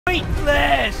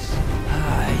pointless!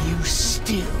 You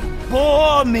still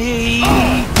bore me!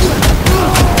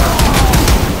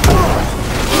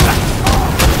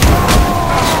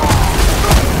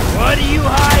 What are you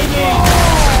hiding?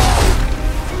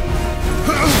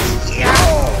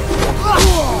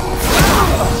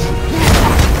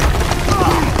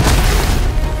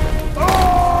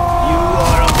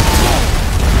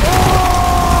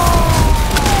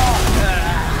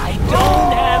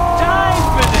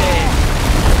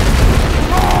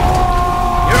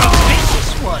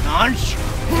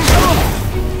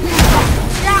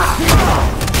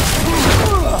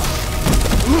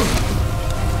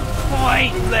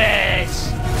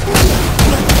 Pointless!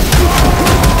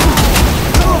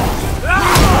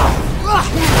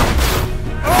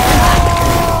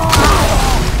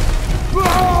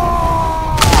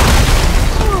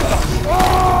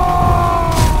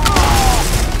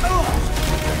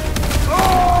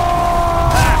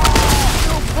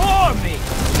 You bore me!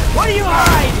 What are you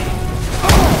hiding?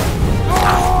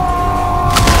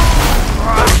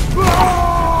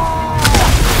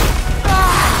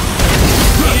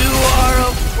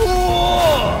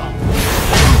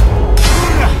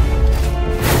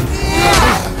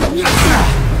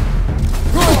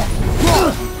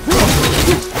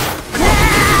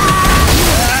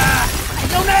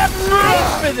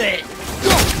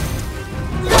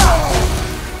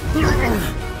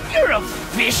 You're a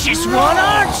vicious one,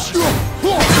 aren't you?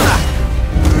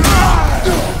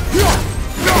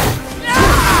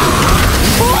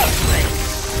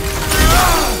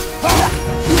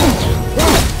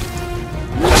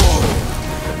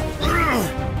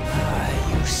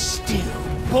 You still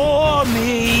bore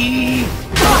me.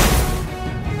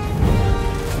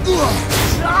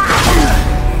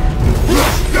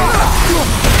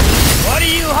 What are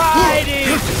you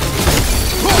hiding?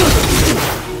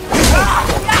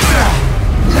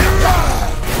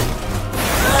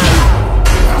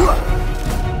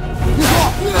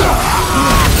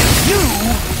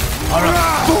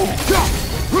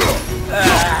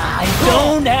 I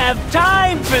don't have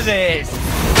time for this!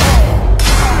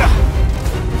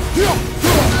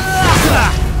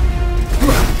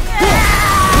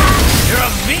 You're a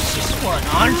vicious one,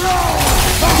 aren't you?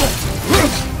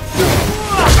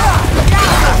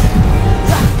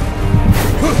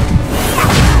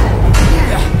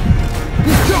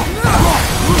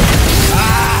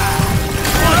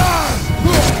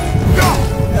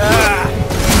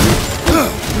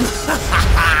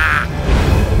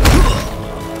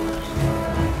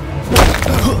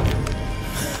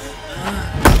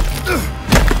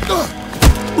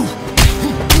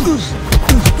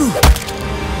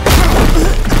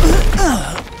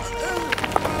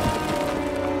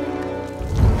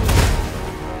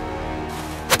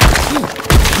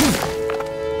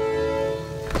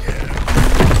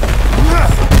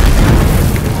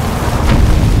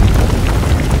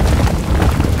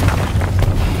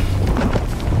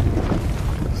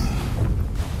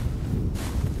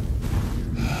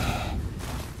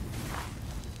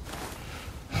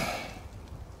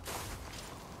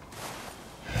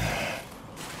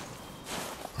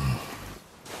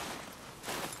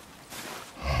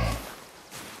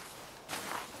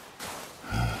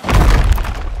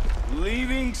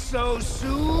 Leaving so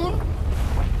soon?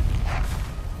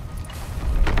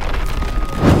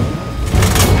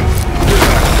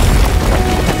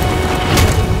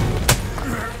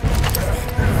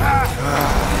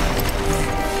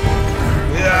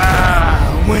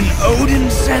 When Odin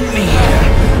sent me here,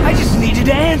 I just needed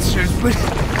answers, but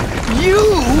you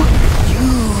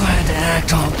had to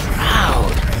act all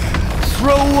proud.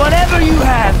 Throw whatever you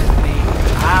have at me.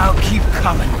 I'll keep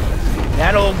coming.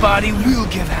 That old body will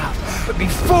give out. But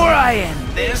before I end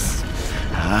this,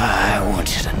 I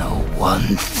want you to know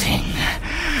one thing.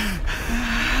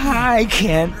 I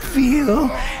can't feel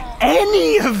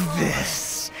any of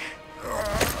this.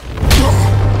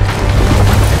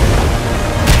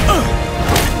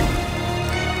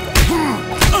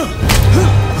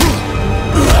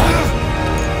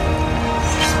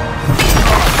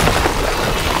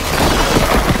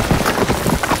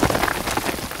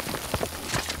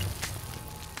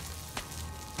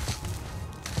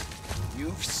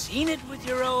 You've seen it with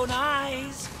your own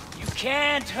eyes. You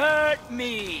can't hurt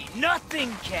me.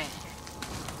 Nothing can.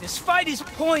 This fight is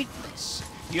pointless.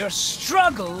 Your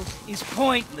struggle is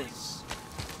pointless.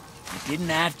 It didn't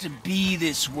have to be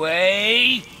this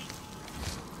way.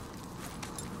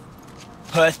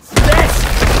 Pathetic!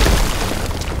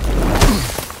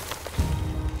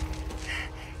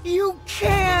 You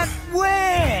can't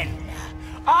win!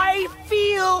 I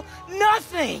feel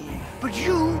nothing! But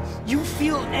you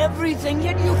feel everything,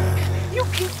 yet you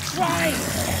keep trying.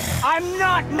 I'm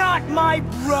not my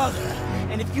brother.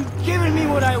 And if you'd given me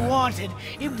what I wanted,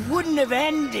 it wouldn't have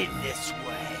ended this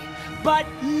way. But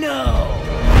no.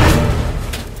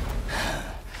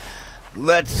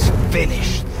 Let's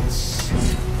finish this.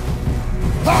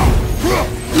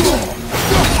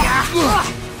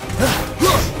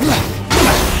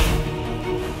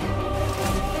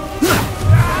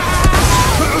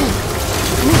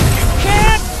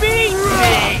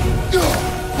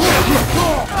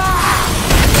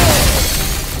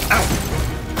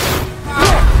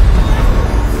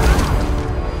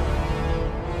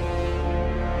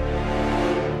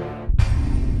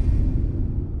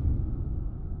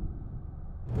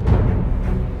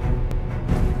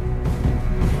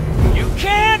 beat me! You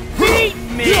can't beat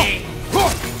me!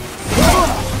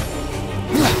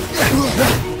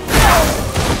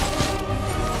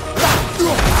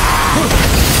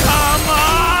 Come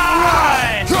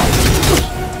on!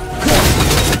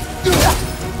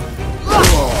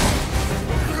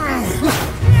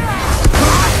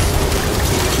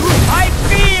 I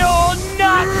feel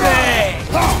nothing!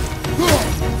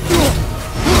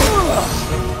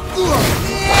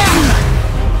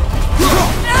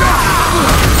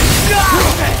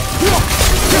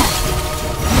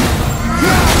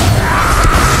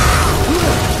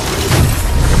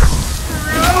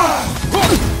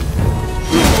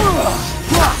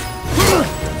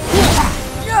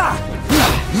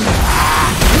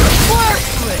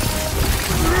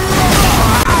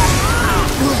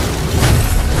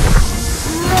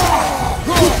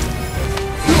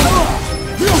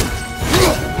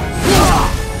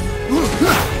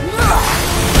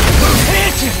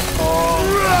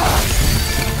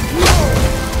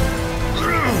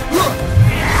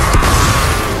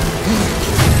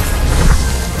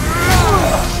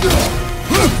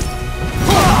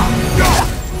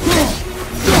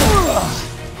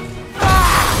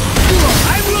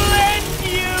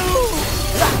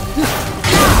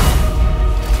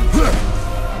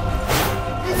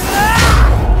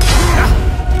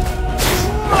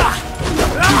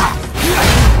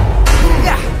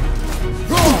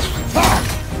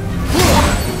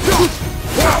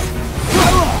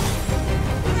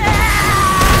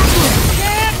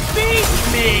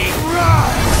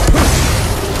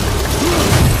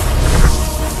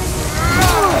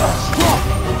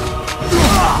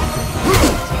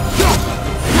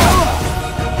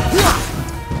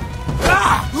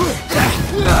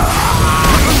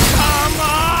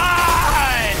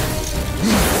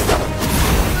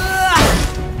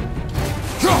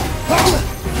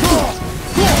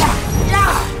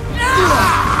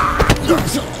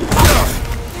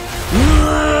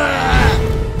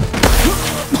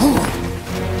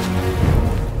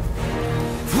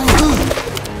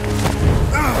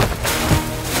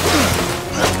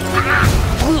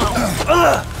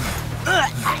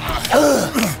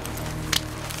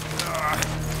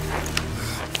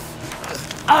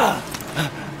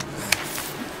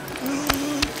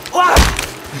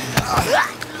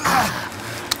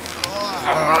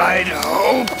 I'd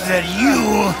hope that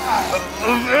you,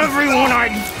 of everyone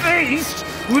I'd faced,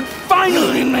 would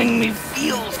finally make me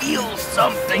feel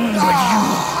something, but you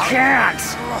can't.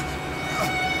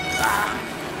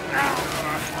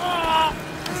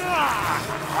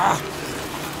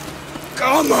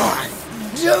 Come on,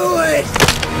 do it!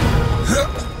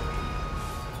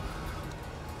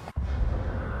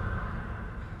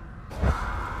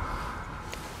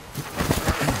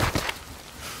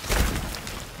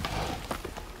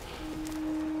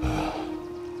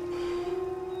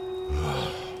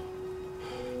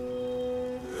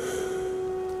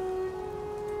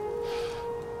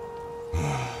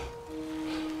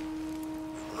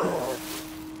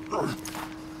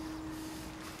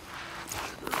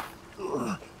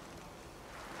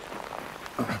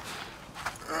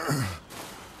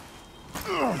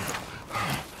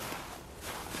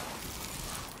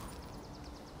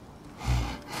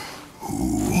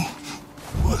 Who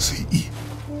was he?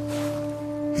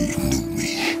 He knew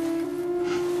me.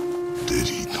 Did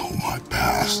he know my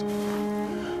past?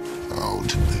 How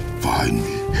did they find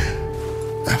me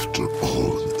after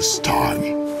all this time?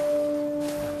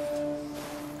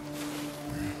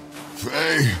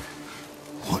 Faye,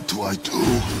 what do I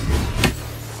do?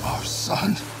 Our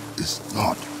son is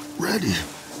not ready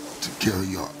to carry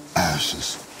your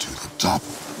ashes to the top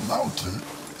of the mountain.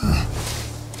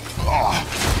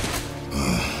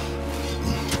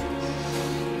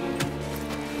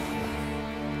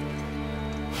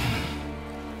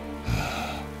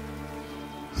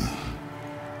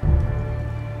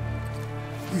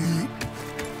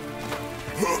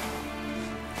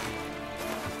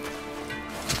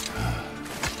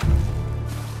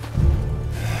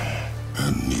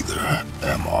 And neither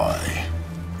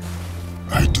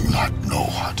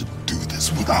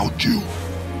without you.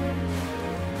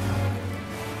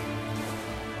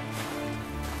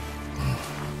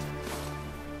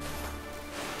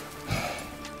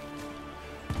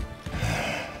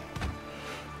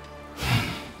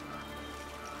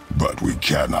 But we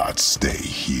cannot stay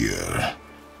here.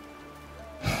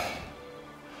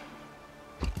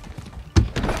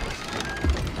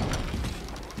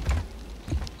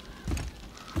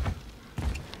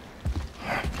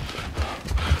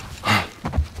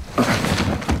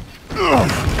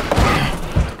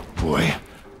 Boy.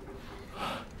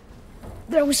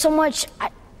 There was so much.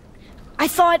 I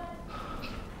thought...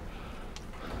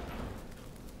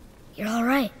 You're all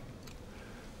right.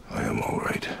 I am all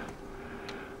right.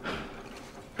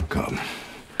 Come.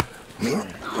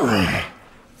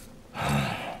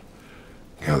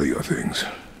 Gather your things.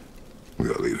 We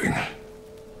are leaving.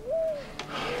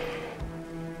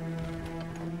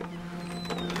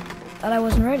 Thought I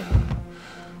wasn't ready.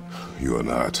 You are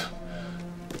not.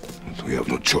 We have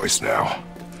no choice now.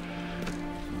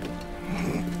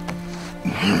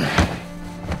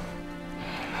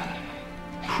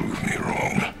 Prove me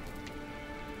wrong.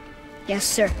 Yes,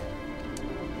 sir.